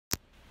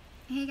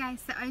Hey guys,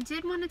 so I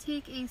did want to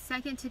take a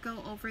second to go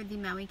over the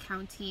Maui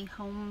County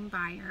Home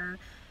Buyer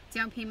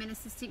Down Payment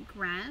Assistance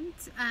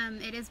Grant.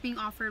 It is being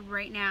offered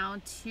right now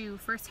to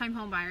first-time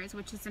home buyers,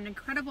 which is an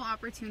incredible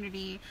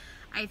opportunity.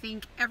 I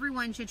think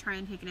everyone should try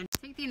and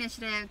take the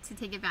initiative to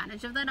take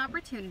advantage of that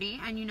opportunity.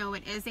 And you know,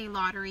 it is a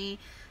lottery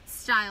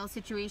style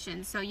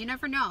situation, so you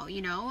never know,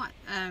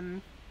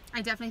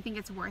 I definitely think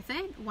it's worth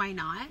it. Why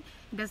not?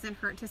 It doesn't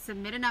hurt to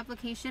submit an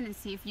application and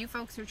see if you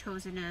folks are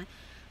chosen to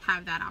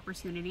have that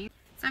opportunity.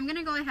 So I'm going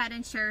to go ahead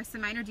and share some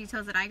minor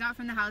details that I got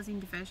from the housing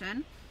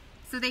division.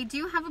 So they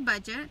do have a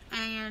budget,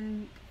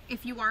 and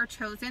if you are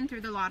chosen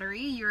through the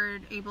lottery, you're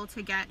able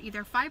to get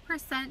either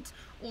 5%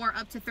 or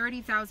up to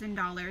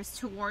 $30,000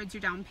 towards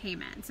your down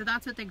payment. So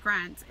that's what the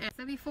grant is.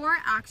 So before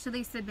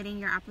actually submitting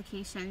your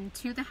application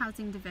to the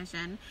housing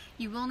division,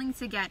 you will need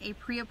to get a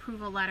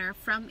pre-approval letter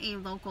from a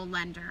local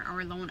lender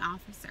or loan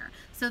officer.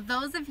 So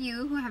those of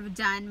you who have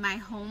done my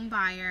home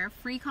buyer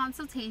free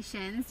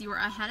consultations, you are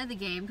ahead of the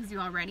game because you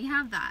already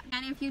have that.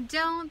 And if you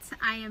don't,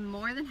 I am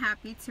more than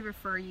happy to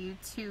refer you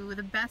to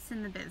the best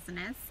in the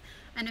business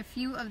and a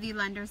few of the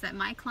lenders that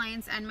my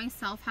clients and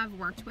myself have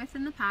worked with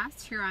in the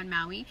past here on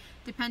Maui,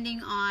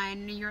 depending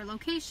on your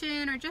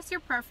location or just your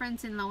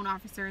preference in loan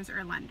officers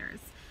or lenders.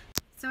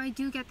 So I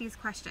do get these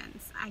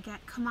questions. I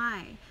get,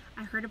 KAMAI,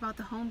 I heard about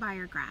the home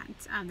buyer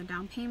grant, the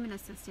down payment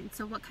assistance.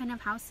 So what kind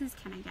of houses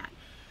can I get?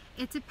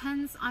 It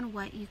depends on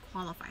what you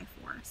qualify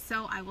for.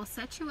 So I will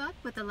set you up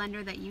with the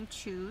lender that you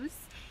choose,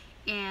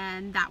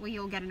 and that way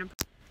you'll get an approval.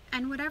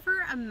 And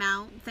whatever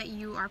amount that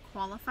you are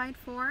qualified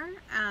for,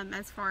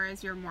 as far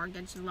as your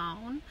mortgage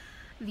loan,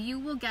 you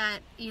will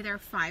get either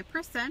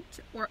 5%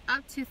 or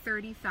up to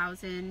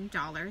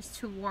 $30,000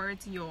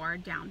 towards your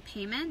down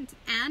payment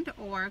and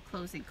or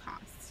closing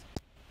costs.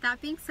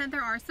 That being said,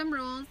 there are some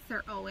rules.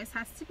 There always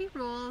has to be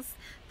rules.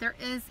 There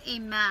is a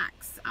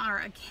max or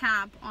a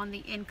cap on the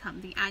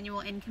income, the annual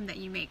income that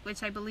you make,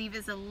 which I believe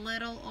is a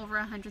little over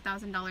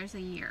 $100,000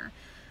 a year.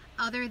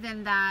 Other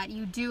than that,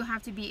 you do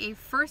have to be a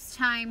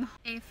first-time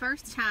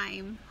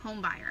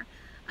home buyer.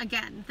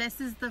 Again,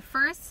 this is the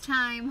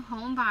first-time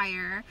home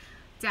buyer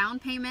down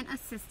payment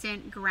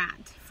assistant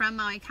grant from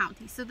Maui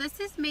County. So this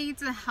is made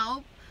to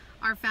help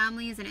our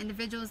families and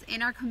individuals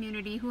in our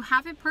community who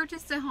haven't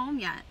purchased a home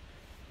yet.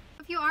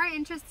 If you are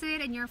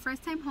interested and you're a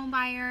first-time home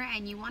buyer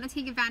and you want to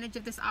take advantage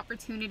of this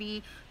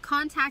opportunity,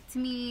 contact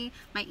me.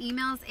 My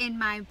email's in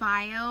my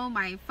bio,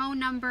 my phone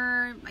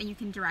number. You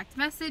can direct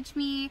message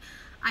me.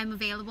 I'm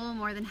available,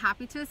 more than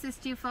happy to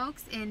assist you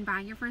folks in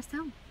buying your first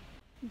home.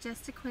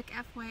 Just a quick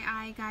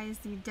FYI, guys,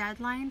 the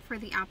deadline for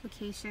the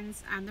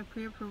applications and the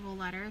pre-approval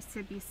letters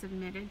to be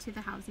submitted to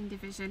the housing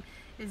division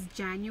is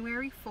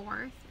January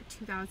 4th,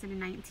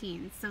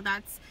 2019. So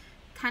that's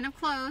kind of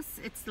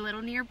close. It's a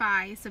little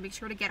nearby, so make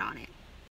sure to get on it.